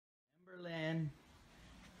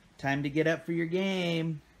Time to get up for your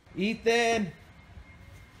game. Ethan!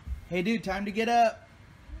 Hey dude, time to get up.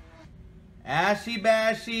 Ashy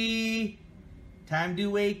Bashy! Time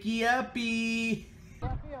to wakey uppy. Go,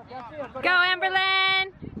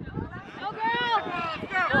 Amberlynn! Go, girl!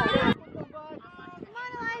 Come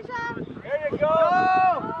on, Elijah! There you go!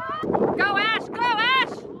 Go, Ash! Go,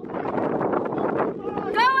 Ash!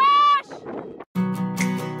 Go, Ash!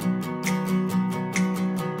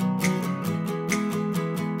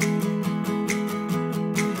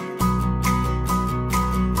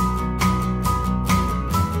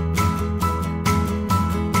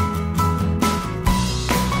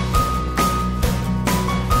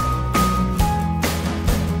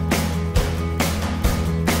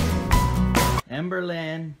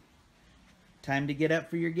 Amberlynn, time to get up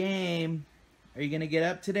for your game. Are you going to get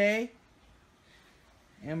up today?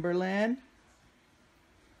 Amberlynn?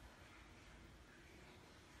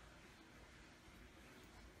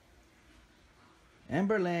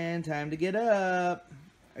 Amberlynn, time to get up.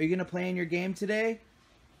 Are you going to play in your game today?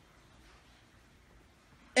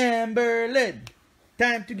 Amberlynn,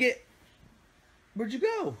 time to get... Where'd you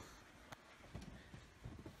go?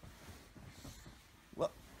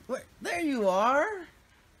 Well, where? There you are.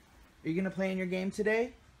 Are you going to play in your game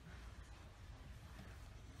today?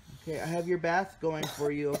 Okay, I have your bath going for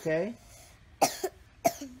you, okay?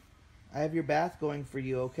 I have your bath going for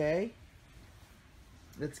you, okay?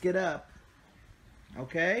 Let's get up.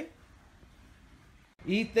 Okay?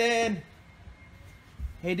 Ethan!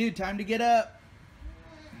 Hey dude, time to get up.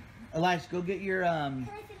 Elijah, go get your Can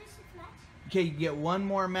I finish this match? Okay, you get one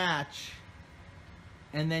more match.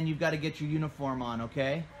 And then you've got to get your uniform on,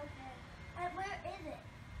 okay? Okay. Where is it?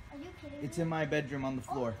 Are you kidding me? It's in my bedroom on the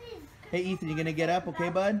floor. Oh, please. Hey Ethan, you gonna get up, okay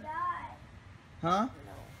bud? Die. Huh? No.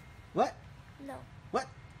 What? No. What?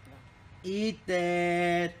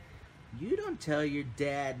 Ethan! You don't tell your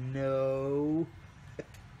dad no.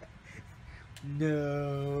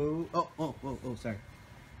 No. Oh, sorry.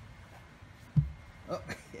 Oh,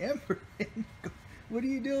 Amber, what are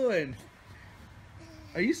you doing?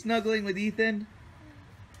 Are you snuggling with Ethan?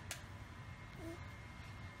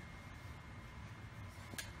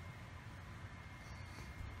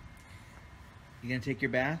 You gonna take your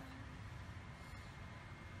bath?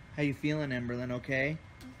 How you feeling, Amberlynn? Okay?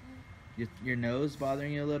 Your nose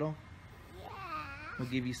bothering you a little? Yeah. We'll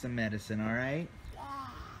give you some medicine, all right? Yeah.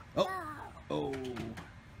 Oh.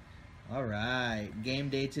 All right. Game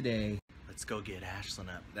day today. Let's go get Ashlyn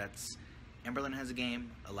up. That's Amberlynn has a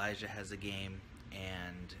game, Elijah has a game,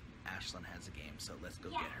 and Ashlyn has a game. So let's go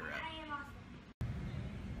get her up. I am awesome.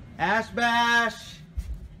 Ash Bash!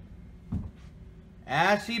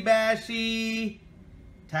 Ashy Bashy!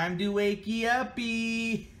 Time to wakey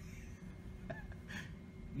uppy!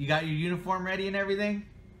 You got your uniform ready and everything?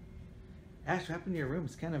 Ash, what happened to your room?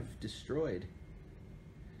 It's kind of destroyed.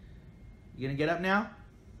 You gonna get up now?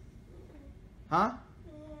 Huh?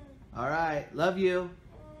 Alright, love you.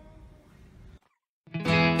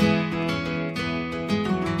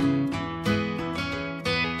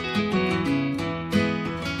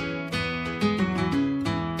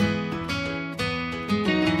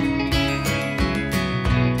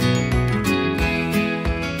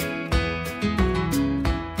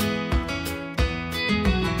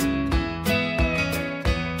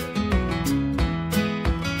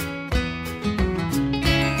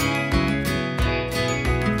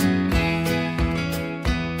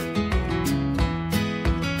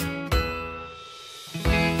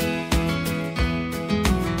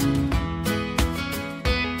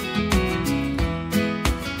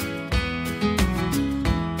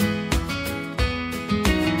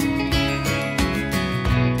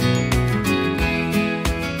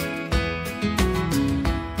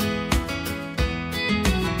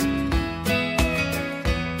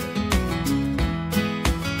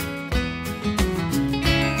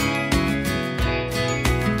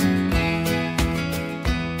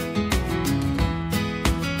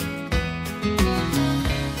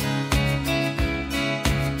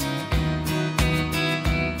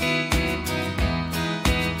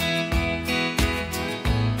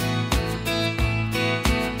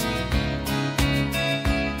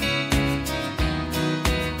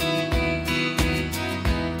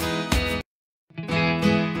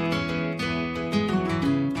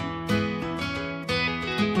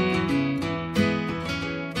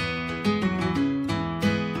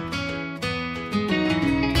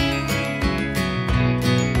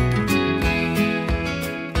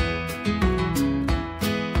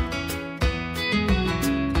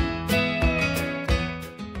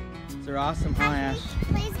 Awesome, huh, Ash?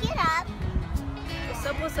 Please get up.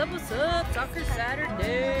 What's up? Soccer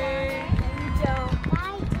Saturday.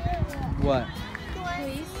 I do. What?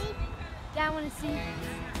 Please. Yeah, I want to see.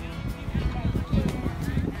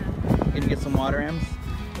 Gonna get some water, Ems?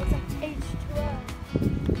 It's like H2O.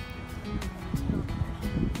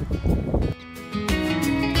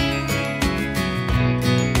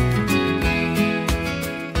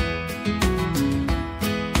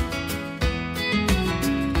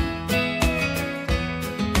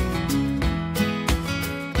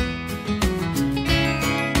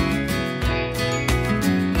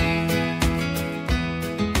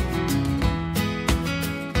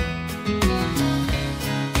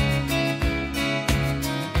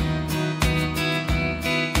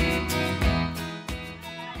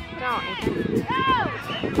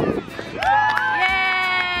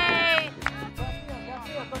 Yay!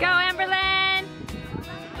 Go, Amberlyn!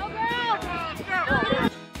 Go, girl!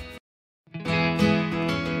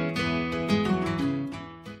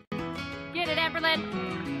 Get it, Amberlyn!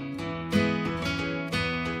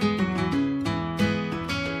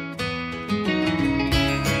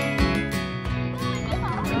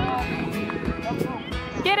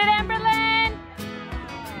 Get it, Amberlyn!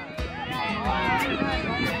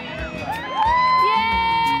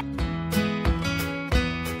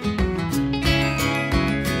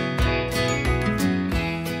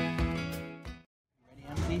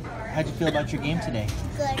 How'd you feel about your game today?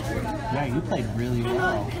 Good. Yeah, you played really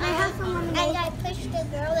well. I have someone. And I pushed the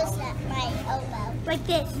girl with my elbow. Like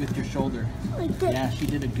this. With your shoulder. Like this. Yeah, she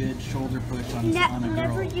did a good shoulder push on a girl.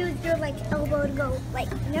 Never use your elbow to go.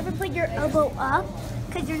 Never put your elbow up,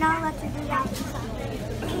 because you're not allowed to do that.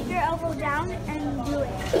 Keep your elbow down and do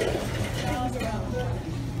it.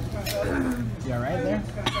 You alright there?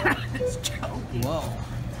 It's choking. Whoa.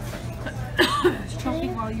 It's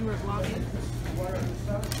choking while you were vlogging.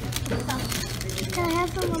 Can I have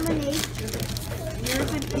some lemonade?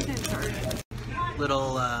 Yours and Ethan's are.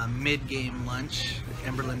 Little mid-game lunch.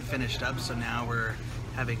 Emberlyn finished up, so now we're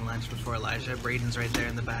having lunch before Elijah. Braden's right there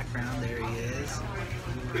in the background. There he is.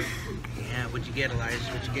 Yeah, what'd you get, Elijah?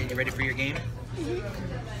 What'd you get? You ready for your game?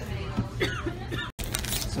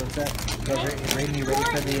 So what's up? You guys ready? Braden, you ready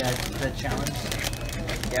for the challenge?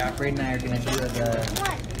 Yeah, Braden and I are gonna do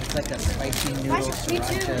it's like a spicy noodle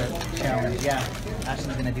sriracha challenge. Yeah,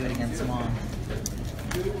 Ashley's gonna do it against Mom.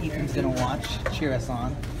 Ethan's gonna watch, cheer us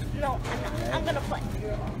on. No, I'm gonna play.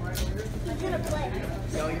 He's gonna play.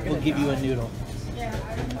 We'll give you a noodle.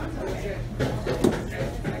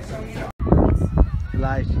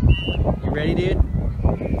 Elijah, you ready, dude?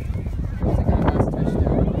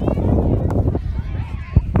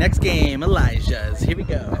 Next game, Elijah's. Here we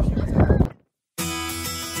go.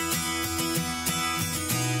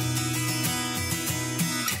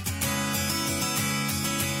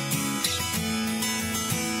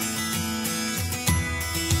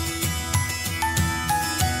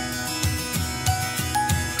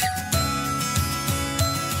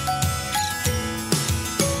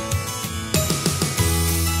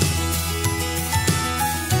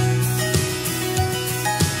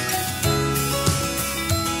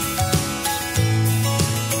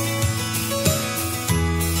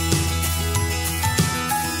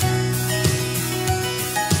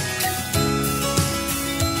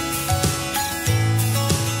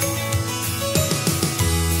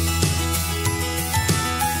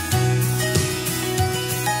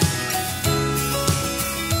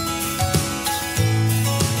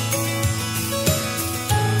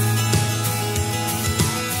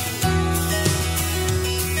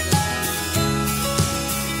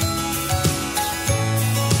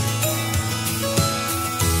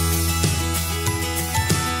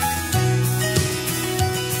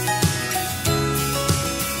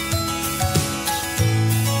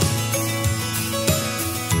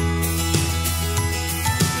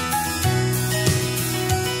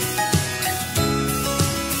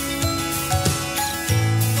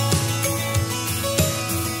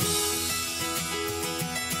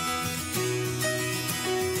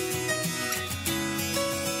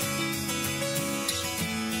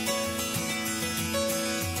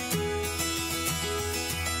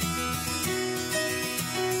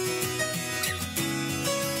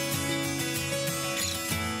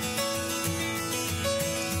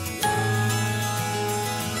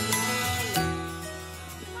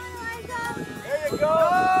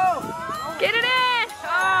 Get it in!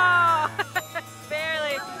 Oh!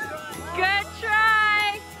 Barely. Good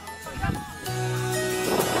try!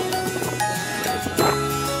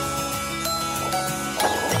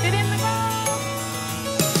 Get in the goal!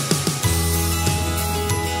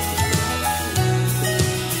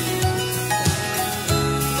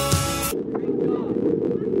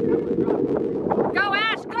 Go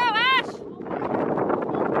Ash! Go Ash!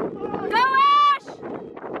 Go Ash!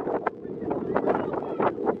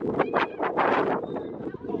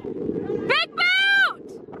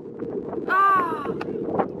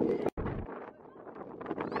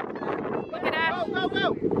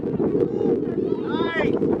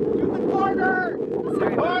 Hey! To the corner!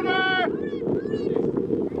 Corner!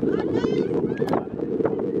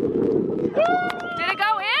 Did it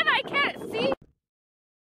go in? I can't see.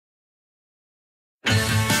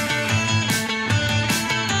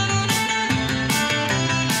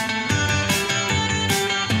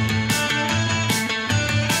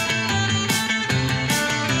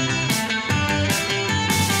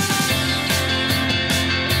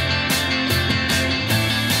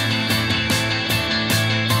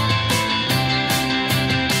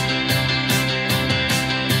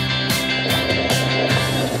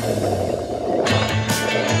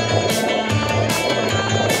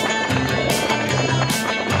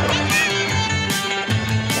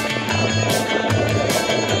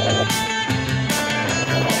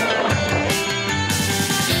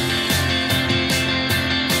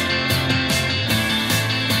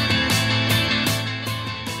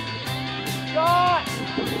 Shot!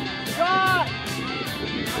 Shot!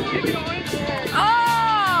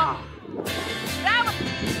 Oh! That was...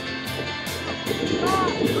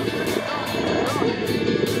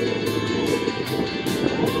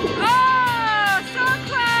 Oh! So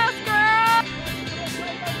close, girl!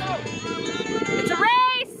 It's a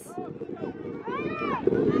race!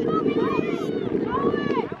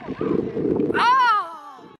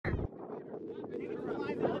 Oh!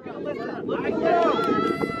 Nice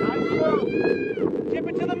move! Chip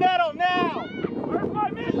it to the middle now! Where's my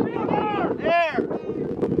midfielder? There!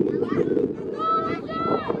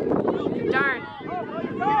 Darn.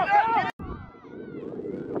 Go!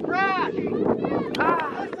 Crash!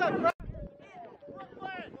 Ah.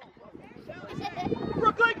 Listen,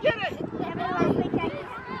 Brooklyn, get it!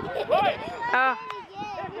 Oh.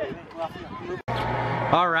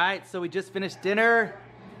 All right, so we just finished dinner.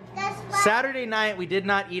 Saturday night, we did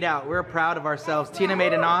not eat out. We're proud of ourselves. Tina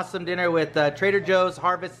made an awesome dinner with Trader Joe's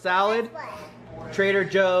Harvest Salad, Trader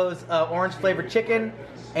Joe's orange flavored chicken,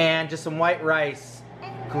 and just some white rice.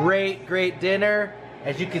 Great, great dinner.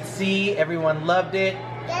 As you can see, everyone loved it.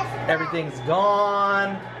 Everything's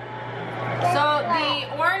gone. So the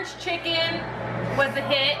orange chicken was a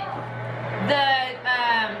hit. The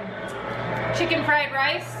chicken fried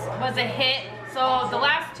rice was a hit. So the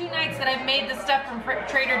last 2 nights that I've made the stuff from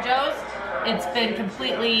Trader Joe's, it's been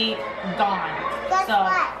completely gone. So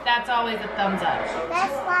that's always a thumbs up.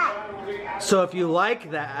 That's why. So if you like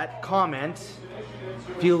that, comment.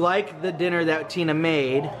 If you like the dinner that Tina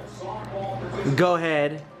made, go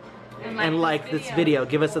ahead and like this video.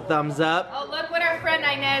 Give us a thumbs up. Oh, look what our friend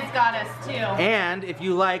Inez got us too. And if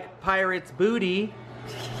you like Pirates Booty,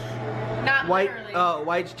 Not white literally.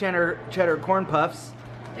 white cheddar corn puffs,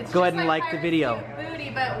 It's go just ahead and like the Pirates video. Booty,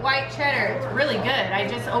 but white cheddar. It's really good. I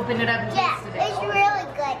just opened it up and Yeah, tasted it's it. really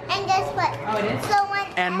good. And guess what? Oh, it is? So when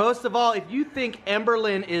And most of all, if you think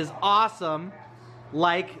Emberlyn is awesome,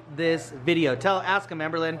 like this video. Ask him,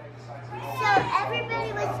 Emberlyn. so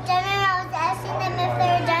everybody was done and I was asking them if they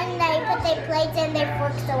were done, they put their plates and their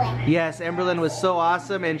forks away. Yes, Emberlyn was so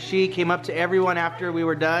awesome, and she came up to everyone after we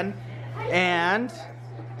were done and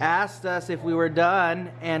asked us if we were done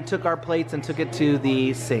and took our plates and took it to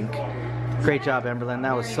the sink. Great job, Emberlyn.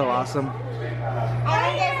 That was so awesome. I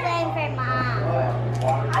was just waiting for Mom.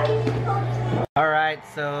 All right,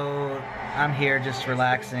 so I'm here just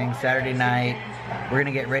relaxing. Saturday night. We're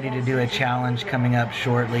gonna get ready to do a challenge coming up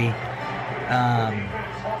shortly.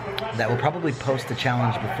 That will probably post the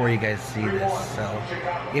challenge before you guys see this. So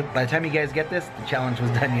by the time you guys get this, the challenge was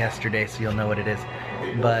done yesterday, so you'll know what it is.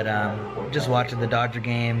 But just watching the Dodger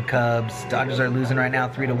game, Cubs. Dodgers are losing right now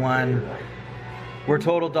 3-1. We're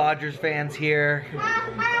total Dodgers fans here.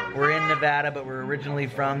 We're in Nevada, but we're originally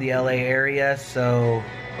from the LA area, so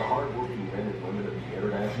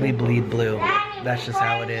we bleed blue. That's just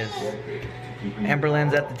how it is.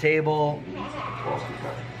 Emberlyn's at the table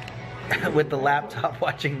with the laptop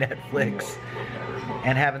watching Netflix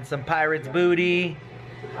and having some Pirates Booty.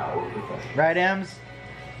 Right, Ems?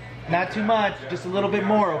 Not too much, just a little bit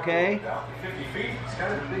more, okay?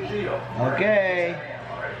 Okay.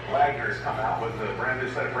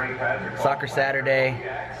 Soccer Saturday.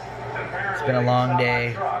 It's been a long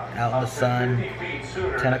day out in the sun.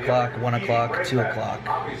 10 o'clock, 1 o'clock, 2 o'clock.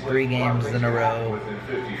 3 games in a row.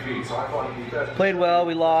 Played well,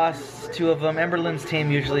 we lost 2 of them. Emberlyn's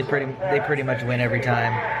team usually pretty much win every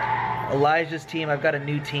time. Elijah's team, I've got a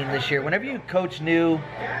new team this year. Whenever you coach new,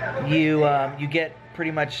 you get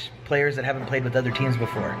pretty much players that haven't played with other teams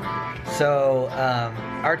before. So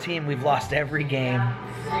our team, we've lost every game,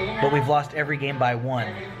 but we've lost every game by 1.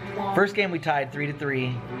 First game we tied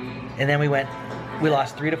 3-3, and then we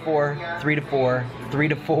lost 3-4, 3-4,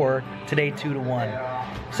 3-4. Today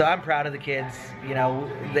 2-1. So I'm proud of the kids. You know,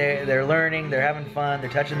 they're learning, they're having fun, they're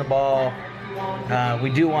touching the ball. We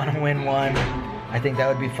do want to win one. I think that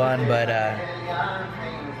would be fun, but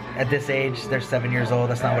at this age, they're 7 years old.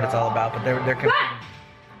 That's not what it's all about, but they're competing.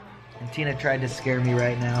 And Tina tried to scare me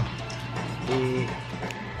right now.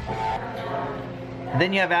 And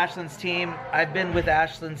then you have Ashlyn's team. I've been with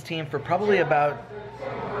Ashlyn's team for probably about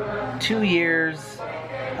 2 years,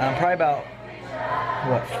 probably about,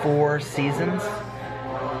 what, 4 seasons.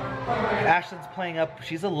 Ashlyn's playing up,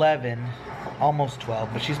 she's 11, almost 12,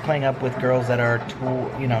 but she's playing up with girls that are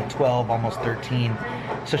 12, almost 13.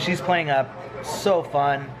 So she's playing up, so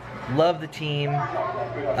fun, love the team.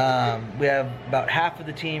 We have about half of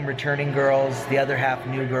the team returning girls, the other half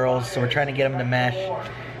new girls, so we're trying to get them to mesh.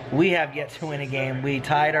 We have yet to win a game. We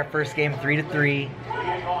tied our first game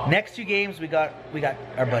 3-3. Next 2 games we got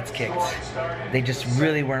our butts kicked. They just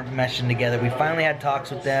really weren't meshing together. We finally had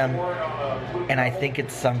talks with them, and I think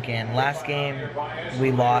it's sunk in. Last game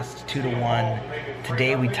we lost 2-1.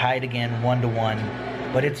 Today we tied again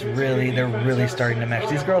 1-1. But they're really starting to mesh.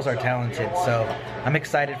 These girls are talented, so I'm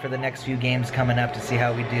excited for the next few games coming up to see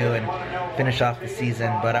how we do and finish off the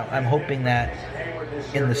season. But I'm hoping that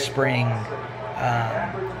in the spring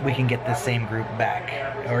we can get this same group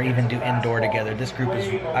back, or even do indoor together. This group is,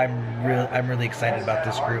 I'm really excited about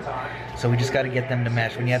this group. So we just got to get them to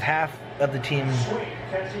mesh. When you have half of the team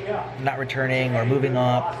not returning or moving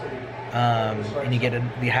up, and you get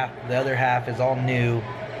the other half is all new,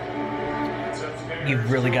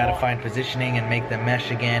 you've really got to find positioning and make them mesh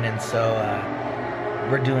again. And so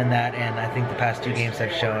we're doing that, and I think the past 2 games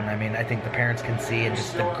have shown. I mean, I think the parents can see, and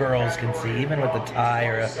just the girls can see, even with the tie,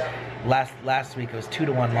 or last week it was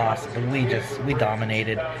 2-1 loss, but we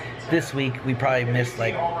dominated. This week we probably missed,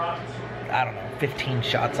 like, I don't know, 15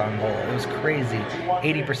 shots on goal. It was crazy.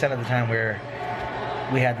 80% of the time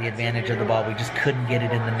we had the advantage of the ball. We just couldn't get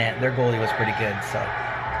it in the net. Their goalie was pretty good, so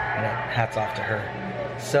hats off to her.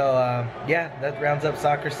 So yeah, that rounds up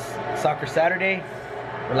soccer Saturday.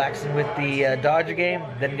 Relaxing with the Dodger game.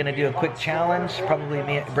 Then gonna do a quick challenge, probably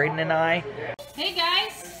me, Braden and I. Hey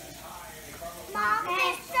guys. Mom,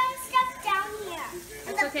 there's some stuff down here.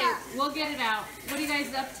 It's okay, we'll get it out. What are you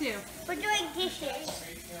guys up to? We're doing dishes.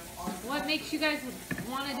 What makes you guys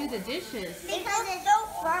want to do the dishes? Because it's so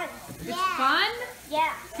fun. It's fun?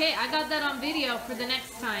 Yeah. Okay, I got that on video for the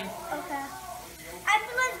next time. Okay. I'm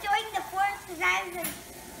the one doing the forks, knives, and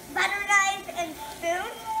butter knives and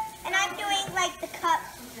spoons. And I'm doing like the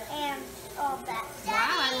cups and all that. Wow,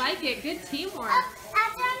 I like it. Good teamwork.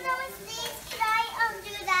 After I'm done with these, can I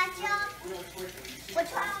do that job?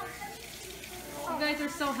 Which one? You guys are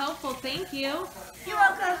so helpful. Thank you. You're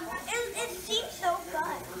welcome. It seems so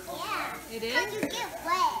good. Yeah. It is? Because you get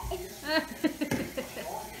wet.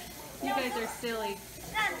 You guys are silly.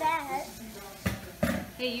 It's not bad.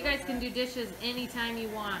 Hey, you guys can do dishes anytime you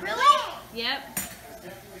want. Really? Yep.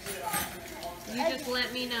 You just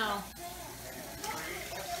let me know.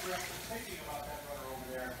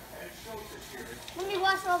 Let me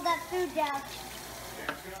wash all that food down.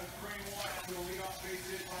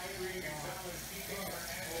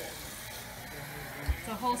 It's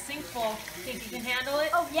a whole sink full. Think you can handle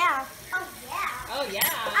it? Oh yeah. Oh yeah. Oh yeah.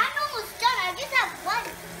 I'm almost done. I just have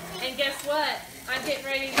one. And guess what? I'm getting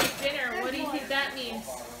ready to make dinner. What do you think that means?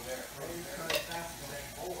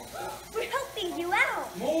 We're helping you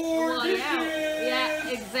out. Well, yeah,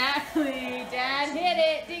 exactly. Dad hit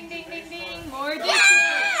it. Ding, ding, ding, ding. More dishes.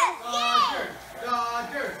 Yeah!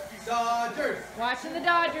 Dodgers. Watching the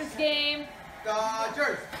Dodgers game.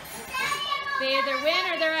 Dodgers. They either win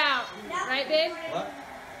or they're out. Right, babe? What?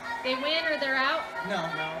 They win or they're out? No,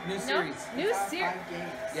 new series. No? New series.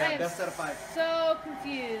 Yeah, best out of 5. So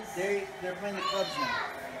confused. They're playing the Cubs now.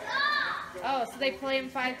 Oh, so they play them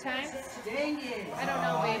 5 times? Dang it! I don't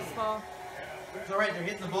know baseball. It's all right. They're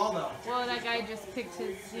hitting the ball though. Well, that guy just picked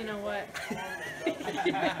his, you know what.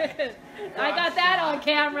 I got that on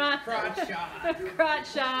camera. Crotch shot. Crotch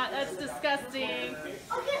shot. That's disgusting.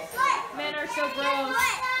 Oh, guess what? Men are so gross.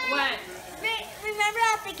 What? Remember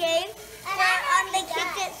at the game where they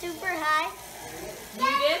kicked it super high? You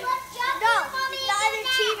did? No, the other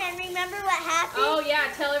team, and remember what happened? Oh yeah,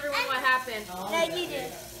 tell everyone what happened. No, you did.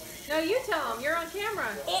 No, you tell them. You're on camera.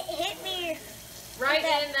 It hit me Right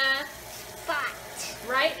in the spot.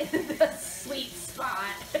 right in the sweet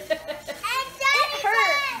spot. And it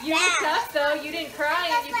hurt. You were tough though. You didn't cry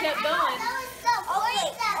and you kept going.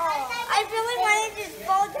 Okay. I really wanted to just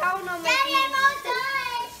fall down on my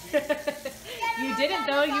feet. You didn't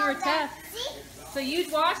though. You were tough. So you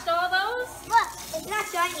washed all those? Look, it's not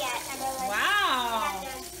done yet. Wow.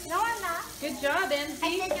 No, I'm not. Good job, I MZ.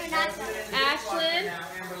 said you're not done. Ashlyn.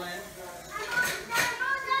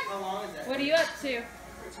 What are you up to?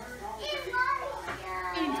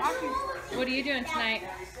 Eating tacos. What are you doing tonight?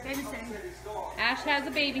 Babysitting. Ash has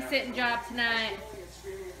a babysitting job tonight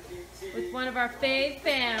with one of our fave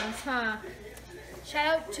fams, huh? Shout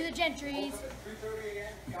out to the Gentrys.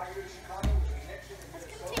 Let's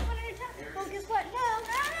take one at a time. Well, guess what? No.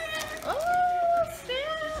 Oh,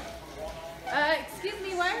 snap! Excuse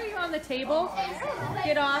me, why are you on the table?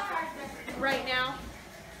 Get off right now.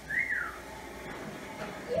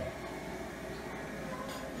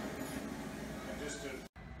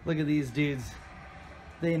 Look at these dudes.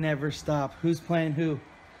 They never stop. Who's playing who?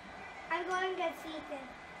 I'm going against Ethan.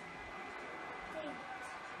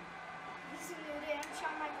 He's a new day. I'm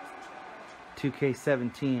Shawn Michaels.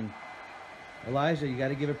 2K17. Elijah, you got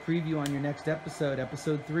to give a preview on your next episode,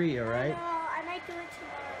 episode 3, all right? No, I might do it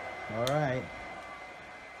tomorrow. All right.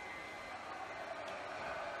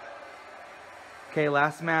 Okay,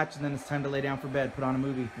 last match, and then it's time to lay down for bed. Put on a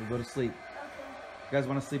movie. We'll go to sleep. Okay. You guys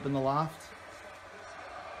want to sleep in the loft?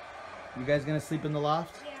 You guys gonna sleep in the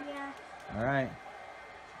loft? Yeah. All right.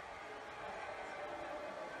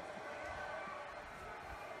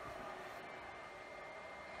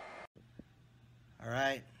 All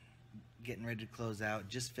right. Getting ready to close out.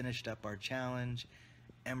 Just finished up our challenge.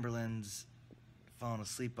 Emberlin's falling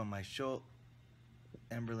asleep on my shoulder.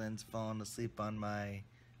 Emberlin's falling asleep on my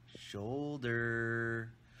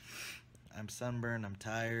shoulder. I'm sunburned. I'm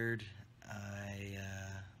tired.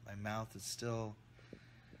 My mouth is still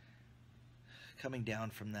coming down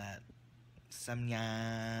from that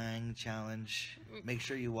Samyang challenge. Make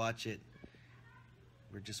sure you watch it.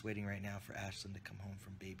 We're just waiting right now for Ashlyn to come home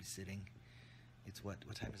from babysitting. It's what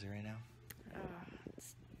time is it right now?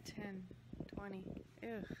 It's 10:20.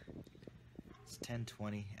 Ew. It's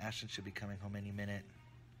 10:20. Ashlyn should be coming home any minute.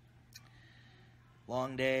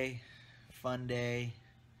 Long day, fun day.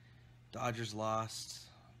 Dodgers lost.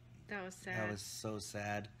 That was sad. That was so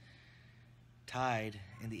sad. Tied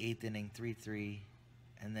in the 8th inning, 3-3,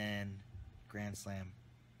 and then grand slam.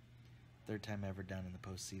 3rd time ever done in the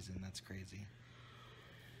postseason. That's crazy.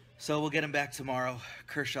 So we'll get him back tomorrow.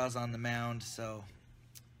 Kershaw's on the mound, so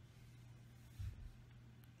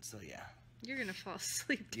yeah. You're gonna fall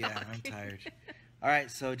asleep talking. Yeah, I'm tired. All right,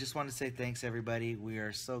 so just wanted to say thanks, everybody. We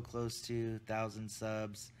are so close to 1,000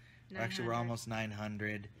 subs. Actually, we're almost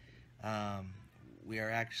 900. We are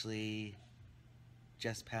actually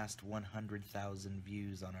just past 100,000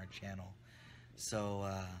 views on our channel. So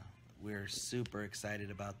we're super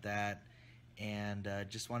excited about that. And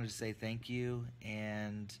just wanted to say thank you.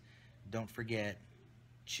 And don't forget,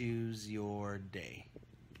 choose your day.